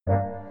Falar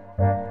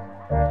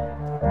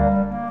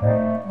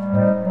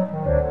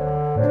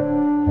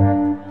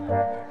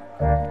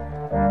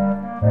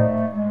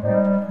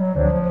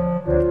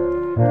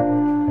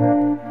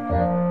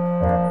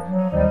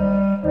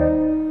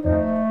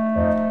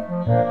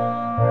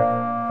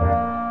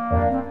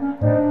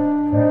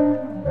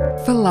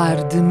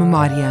de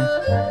memória.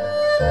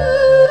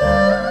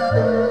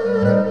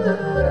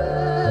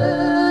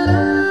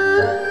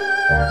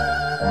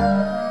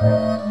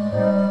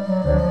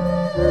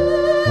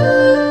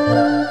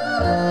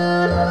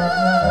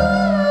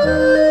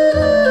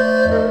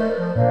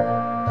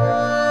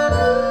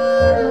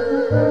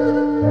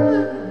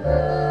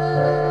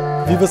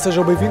 Viva,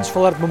 sejam bem-vindos a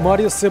Falar de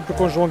Memória, sempre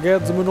com João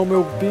Guedes. O meu nome é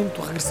Hugo Pinto.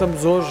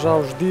 Regressamos hoje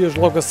aos dias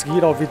logo a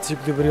seguir, ao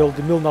 25 de abril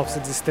de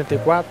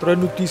 1974. A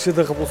notícia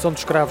da Revolução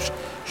dos Escravos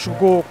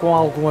chegou com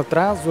algum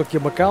atraso aqui a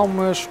Macau,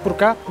 mas por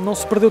cá não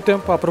se perdeu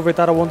tempo a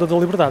aproveitar a onda da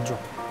liberdade,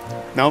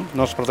 João.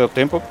 Não se perdeu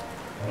tempo.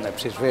 É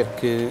preciso ver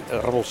que a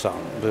Revolução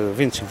de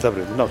 25 de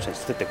abril de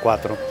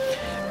 1974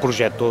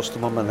 projetou-se de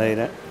uma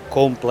maneira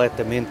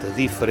completamente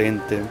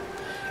diferente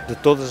de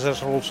todas as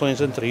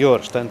revoluções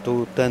anteriores,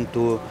 tanto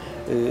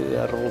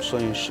as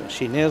revoluções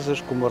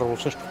chinesas como as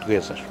revoluções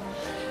portuguesas,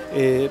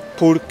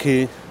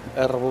 porque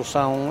a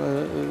Revolução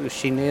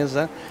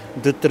Chinesa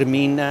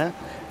determina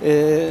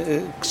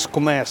que se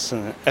comece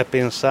a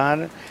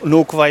pensar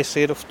no que vai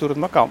ser o futuro de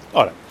Macau.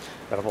 Ora,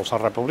 a Revolução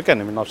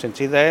Republicana, em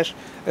 1910,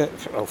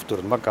 o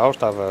futuro de Macau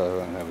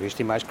estava visto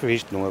e mais que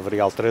visto, não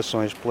haveria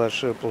alterações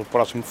pelo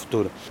próximo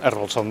futuro. A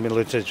Revolução de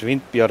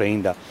 1820, pior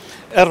ainda.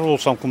 A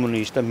Revolução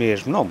Comunista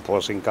mesmo não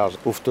pôs em causa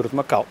o futuro de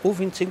Macau. O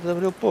 25 de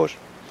Abril pôs.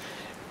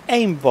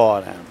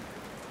 Embora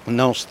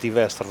não se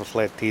tivesse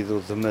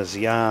refletido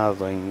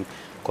demasiado em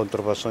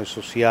conturbações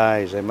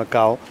sociais em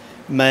Macau,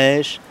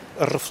 mas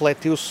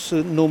refletiu-se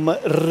numa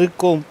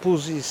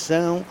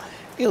recomposição,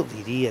 eu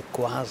diria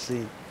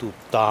quase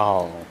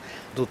total,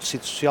 do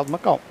tecido social de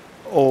Macau.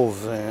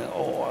 Houve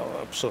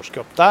pessoas que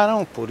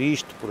optaram por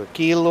isto, por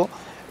aquilo,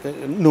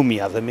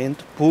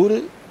 nomeadamente por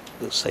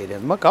saírem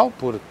de Macau,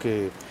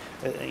 porque,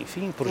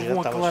 enfim,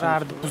 projetavam-se um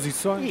aclarar de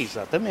posições.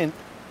 Exatamente.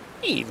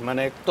 E de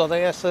maneira que toda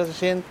essa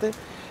gente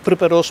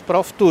preparou-se para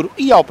o futuro.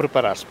 E ao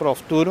preparar-se para o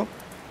futuro,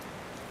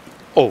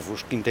 houve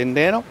os que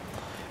entenderam,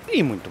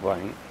 e muito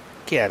bem,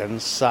 que era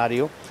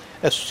necessário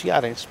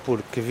associarem-se,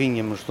 porque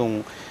vínhamos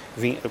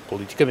de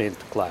politicamente,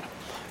 claro,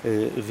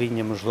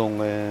 vínhamos de um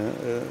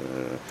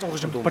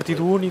regime de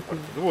partido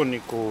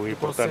único e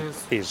portanto,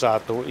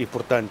 exato, e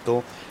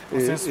portanto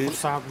consenso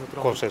forçado,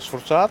 consenso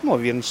forçado, não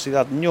havia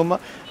necessidade nenhuma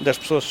das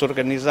pessoas se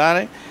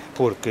organizarem,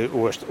 porque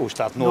o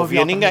Estado não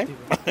havia ninguém,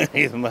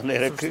 e de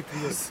maneira que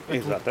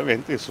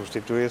exatamente, e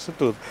substituía-se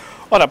tudo.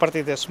 Ora, a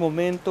partir desse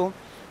momento,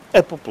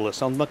 a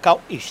população de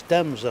Macau, e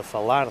estamos a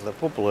falar da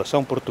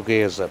população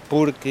portuguesa,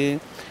 porque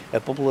a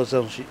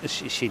população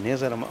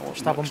chinesa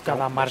estava um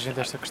bocado à margem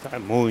desta questão.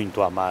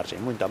 Muito à margem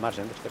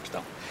desta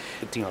questão.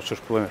 Tinha os seus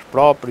problemas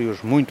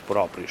próprios, muito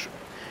próprios.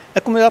 A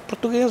comunidade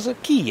portuguesa,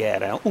 que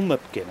era uma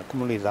pequena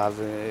comunidade,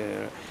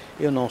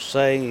 eu não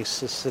sei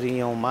se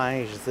seriam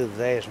mais de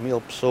 10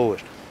 mil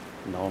pessoas,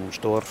 não me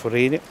estou a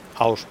referir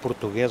aos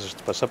portugueses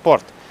de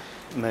passaporte,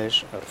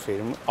 mas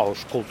refiro-me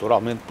aos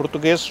culturalmente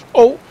portugueses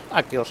ou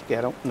àqueles que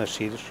eram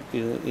nascidos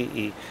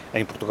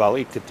em Portugal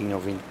e que tinham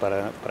vindo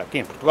para aqui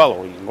em Portugal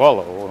ou em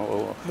Angola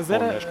ou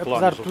nas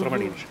colónias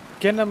ultramarinas.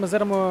 Pequena, mas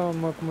era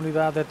uma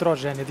comunidade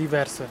heterogénea,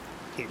 diversa.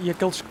 E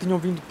aqueles que tinham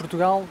vindo de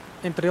Portugal,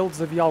 entre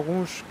eles havia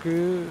alguns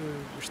que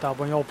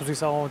estavam em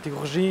oposição ao antigo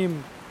regime.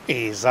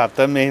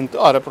 Exatamente.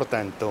 Ora,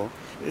 portanto,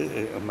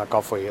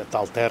 Macau foi a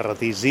tal terra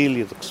de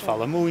exílio de que se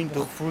fala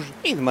muito, refúgio.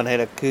 E de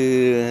maneira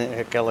que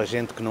aquela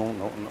gente que não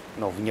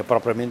vinha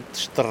propriamente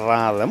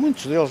desterrada,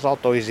 muitos deles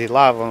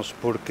autoexilavam-se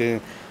porque,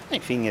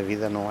 enfim, a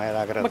vida não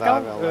era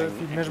agradável. Macau,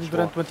 mesmo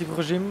durante o antigo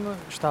regime,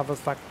 estava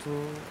de facto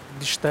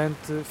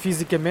distante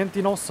fisicamente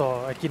e não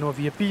só. Aqui não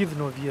havia PIDE,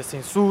 não havia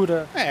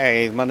censura.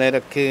 De maneira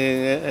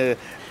que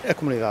a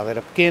comunidade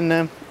era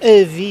pequena,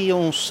 havia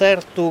um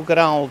certo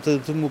grau de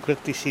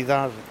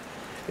democraticidade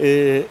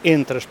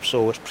entre as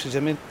pessoas,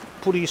 precisamente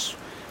por isso,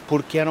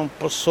 porque eram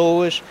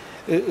pessoas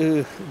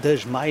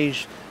das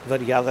mais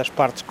variadas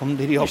partes, como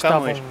diria o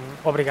Camões. Estavam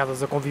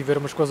obrigadas a conviver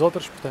umas com as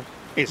outras, portanto,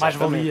 mais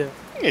valia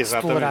se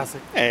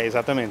tolerassem.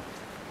 Exatamente.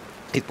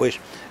 E depois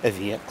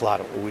havia,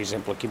 claro, o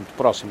exemplo aqui muito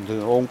próximo de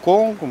Hong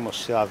Kong, uma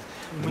sociedade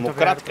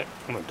democrática,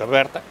 muito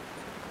aberta,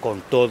 com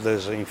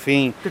todas,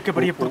 enfim... Que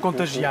acabaria por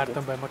contagiar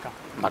também Macau.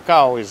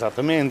 Macau,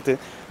 exatamente.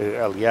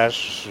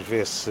 Aliás,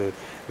 vê-se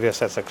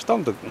essa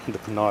questão de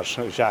que nós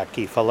já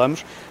aqui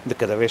falamos, de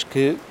cada vez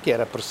que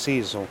era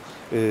preciso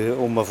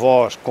uma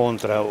voz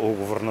contra o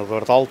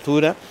governador da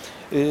altura,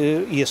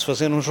 ia-se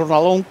fazer um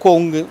jornal a Hong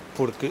Kong,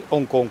 porque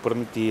Hong Kong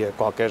permitia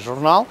qualquer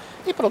jornal,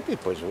 e pronto, e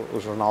depois o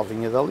jornal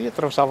vinha dali,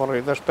 atravessava o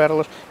Rio das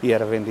Pérolas e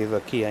era vendido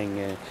aqui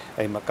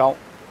em Macau,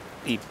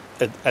 e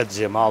a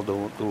dizer mal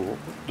do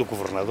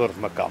governador de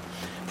Macau.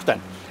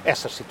 Portanto,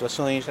 essas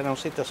situações eram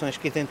situações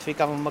que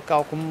identificavam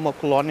Macau como uma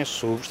colónia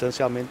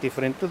substancialmente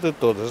diferente de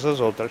todas as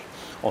outras,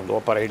 onde o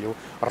aparelho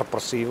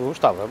repressivo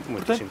estava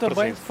muitíssimo Portanto, também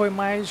presente. foi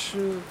mais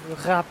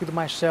rápido,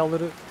 mais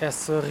célere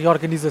essa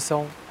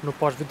reorganização no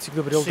pós-25 de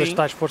Abril das Sim.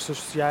 tais forças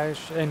sociais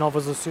em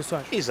novas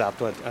associações.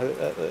 Exato.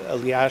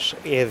 Aliás,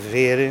 é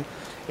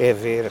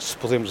ver, se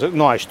podemos...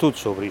 Não há estudos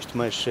sobre isto,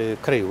 mas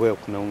creio eu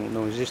que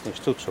não existem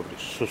estudos sobre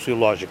isto,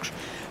 sociológicos.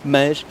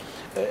 Mas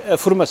a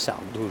formação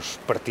dos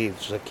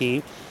partidos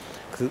aqui,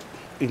 que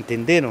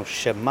entenderam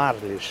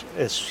chamar-lhes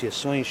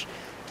associações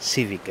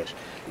cívicas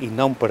e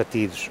não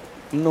partidos,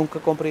 nunca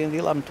compreendi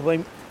lá muito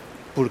bem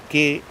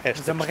porque esta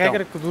Mas é uma questão.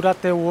 regra que dura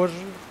até hoje.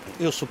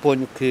 Eu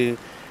suponho que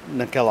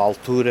naquela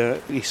altura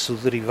isso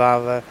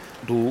derivava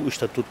do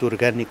Estatuto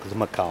Orgânico de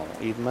Macau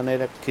e de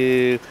maneira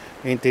que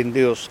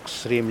entendeu-se que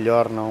seria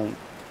melhor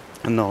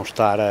não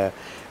estar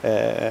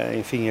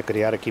enfim, a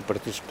criar aqui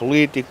partidos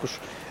políticos,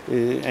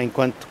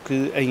 enquanto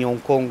que em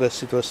Hong Kong a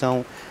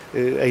situação,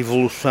 a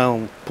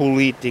evolução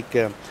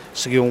política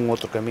seguiu um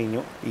outro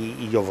caminho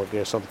e houve a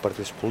criação de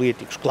partidos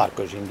políticos. Claro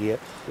que hoje em dia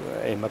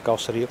em Macau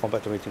seria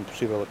completamente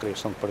impossível a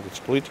criação de partidos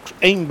políticos,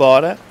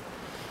 embora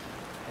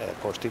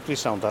a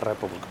Constituição da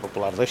República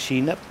Popular da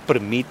China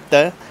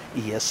permita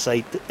e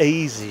aceite a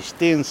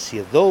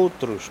existência de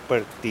outros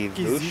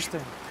partidos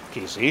que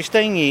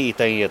existem e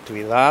têm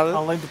atividade.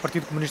 Além do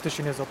Partido Comunista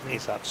Chinês,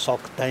 obviamente. Exato, só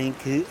que têm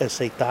que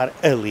aceitar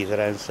a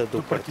liderança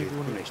do Partido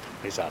Comunista.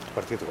 Exato, do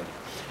Partido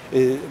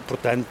Único.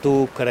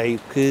 Portanto, creio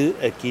que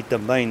aqui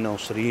também não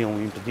seria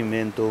um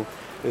impedimento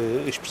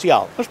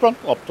especial. Mas pronto,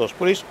 optou-se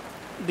por isso.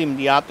 De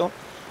imediato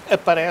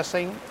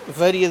aparecem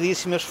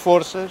variadíssimas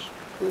forças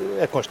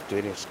a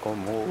constituírem-se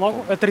como...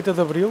 Logo, a 30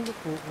 de Abril,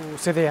 o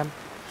CDM,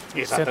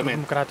 o Centro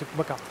Democrático de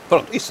Macau.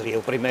 Pronto, isso seria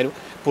o primeiro.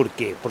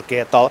 Porquê? Porque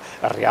é tal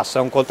a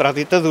reação contra a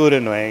ditadura,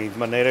 não é? E de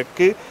maneira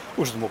que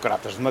os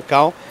democratas de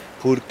Macau,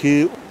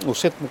 porque o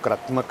Centro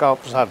Democrático de Macau,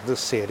 apesar de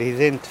ser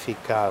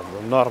identificado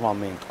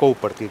normalmente com o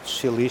Partido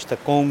Socialista,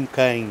 com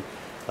quem,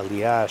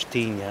 aliás,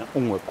 tinha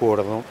um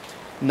acordo,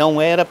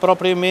 não era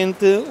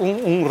propriamente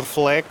um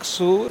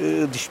reflexo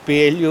de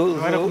espelho...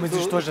 Não era como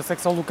existe hoje a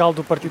secção local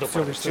do Partido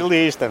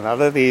Socialista,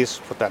 nada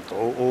disso. Portanto,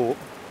 o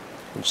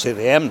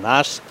CDM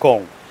nasce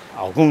com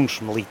alguns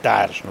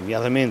militares,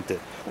 nomeadamente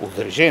o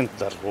dirigente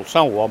da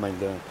Revolução, o homem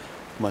do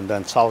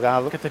comandante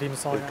Salgado, Catarino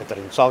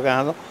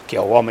Salgado, que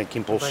é o homem que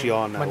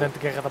impulsiona... Comandante de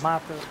Guerra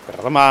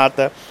da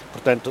Mata.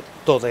 Portanto,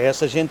 toda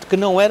essa gente que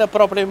não era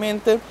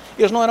propriamente...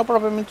 Eles não eram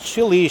propriamente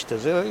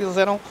socialistas,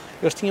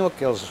 eles tinham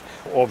aqueles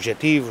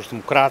objetivos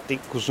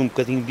democráticos um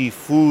bocadinho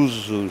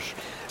difusos,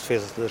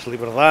 defesa das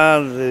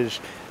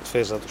liberdades,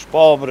 defesa dos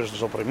pobres,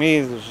 dos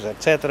oprimidos,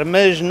 etc.,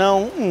 mas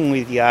não um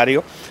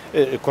ideário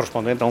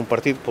correspondente a um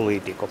partido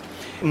político.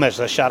 Mas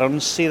acharam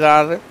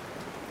necessidade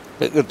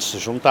de se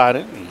juntar,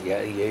 e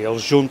a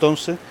eles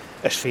juntam-se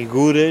as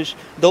figuras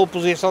da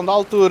oposição da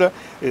altura.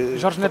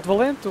 Jorge Neto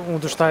Valente, um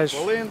dos tais,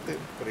 Valente,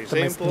 por exemplo,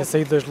 também tinha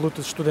saído das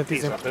lutas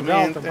estudantis em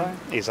Portugal também.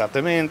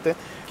 Exatamente,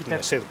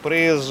 tinha sido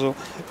preso.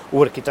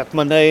 O arquiteto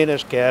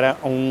Maneiras, que era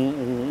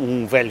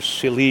um velho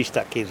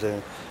socialista aqui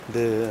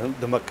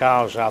de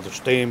Macau, já dos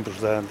tempos,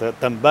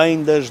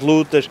 também das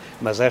lutas,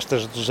 mas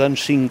estas dos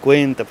anos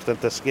 50,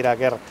 portanto a seguir à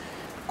guerra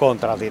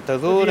contra a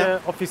ditadura.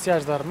 Havia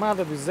oficiais da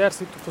Armada, do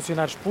Exército,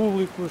 funcionários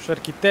públicos,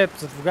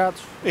 arquitetos,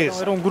 advogados.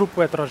 Era um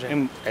grupo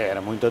heterogéneo.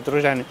 Era muito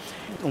heterogéneo.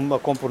 Uma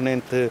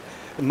componente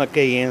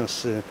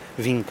macaense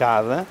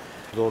vincada,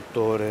 o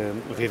Dr.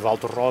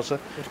 Vivaldo Rosa.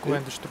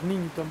 Herculano de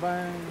Estorninho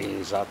também.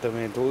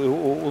 Exatamente.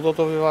 O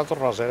Dr. Vivaldo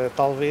Rosa era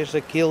talvez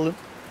aquele,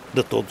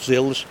 de todos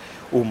eles,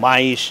 o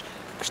mais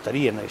que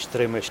estaria na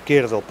extrema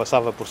esquerda. Ele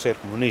passava por ser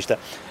comunista,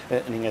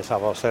 ninguém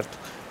sabe ao certo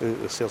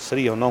se ele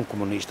seria ou não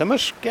comunista,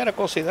 mas que era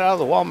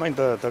considerado o homem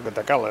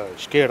daquela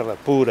esquerda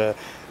pura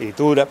e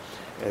dura,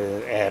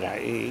 era.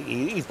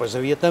 E depois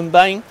havia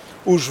também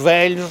os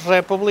velhos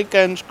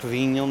republicanos que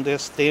vinham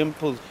desse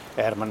tempo,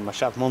 Hermano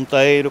Machado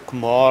Monteiro, que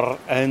morre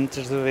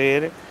antes de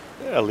ver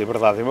a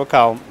liberdade em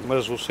Macau,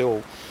 mas o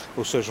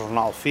seu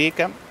jornal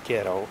fica, que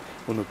era o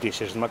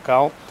Notícias de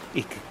Macau,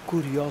 e que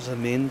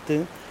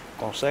curiosamente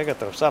consegue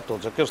atravessar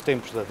todos aqueles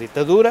tempos da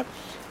ditadura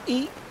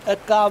e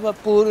acaba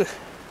por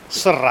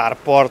cerrar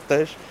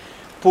portas,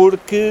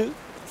 porque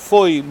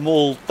foi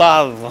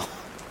multado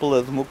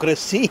pela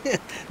democracia,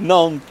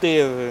 não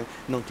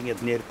tinha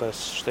dinheiro para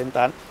se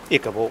sustentar e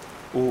acabou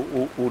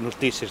o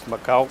Notícias de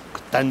Macau,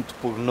 que tanto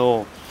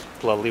pugnou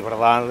pela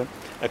liberdade,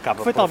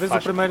 acaba foi talvez o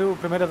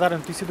primeiro a dar a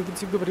notícia do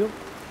 25 de Abril?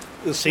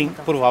 Sim,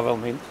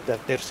 provavelmente,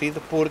 deve ter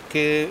sido,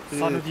 porque...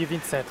 Só no dia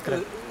 27,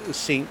 creio.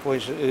 Sim,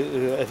 pois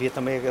havia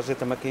também a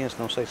Gazeta Maquense,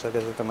 não sei se a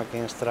Gazeta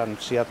Maquense terá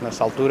noticiado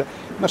nessa altura,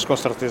 mas com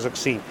certeza que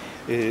sim,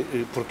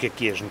 porque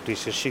aqui as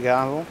notícias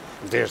chegavam,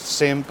 desde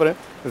sempre,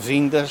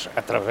 vindas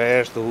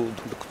através do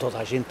que toda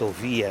a gente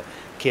ouvia,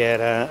 que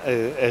era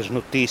as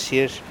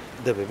notícias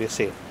da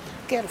BBC.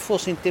 Quer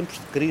fosse em tempos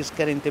de crise,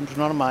 quer em tempos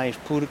normais,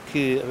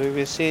 porque a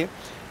BBC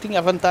tinha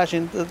a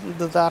vantagem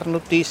de dar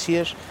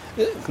notícias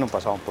que não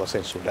passavam pela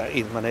censura,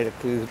 e de maneira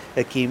que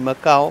aqui em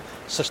Macau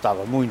se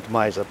estava muito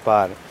mais a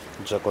par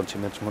dos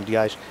acontecimentos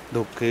mundiais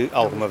do que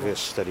alguma vez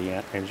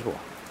estaria em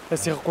Lisboa.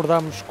 Assim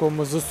recordamos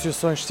como as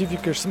associações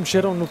cívicas se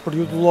mexeram no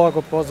período logo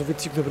após o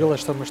 25 de Abril.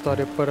 Esta é uma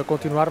história para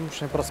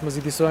continuarmos em próximas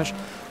edições.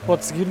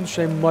 Pode seguir-nos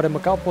em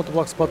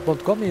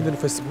memoriamacau.blogspot.com e ainda no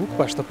Facebook,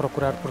 basta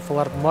procurar por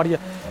Falar de Memória.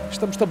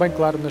 Estamos também,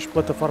 claro, nas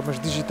plataformas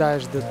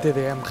digitais da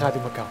TDM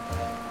Rádio Macau.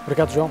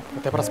 Obrigado, João.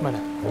 Até para a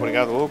semana.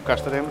 Obrigado, Hugo. Cá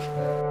estaremos.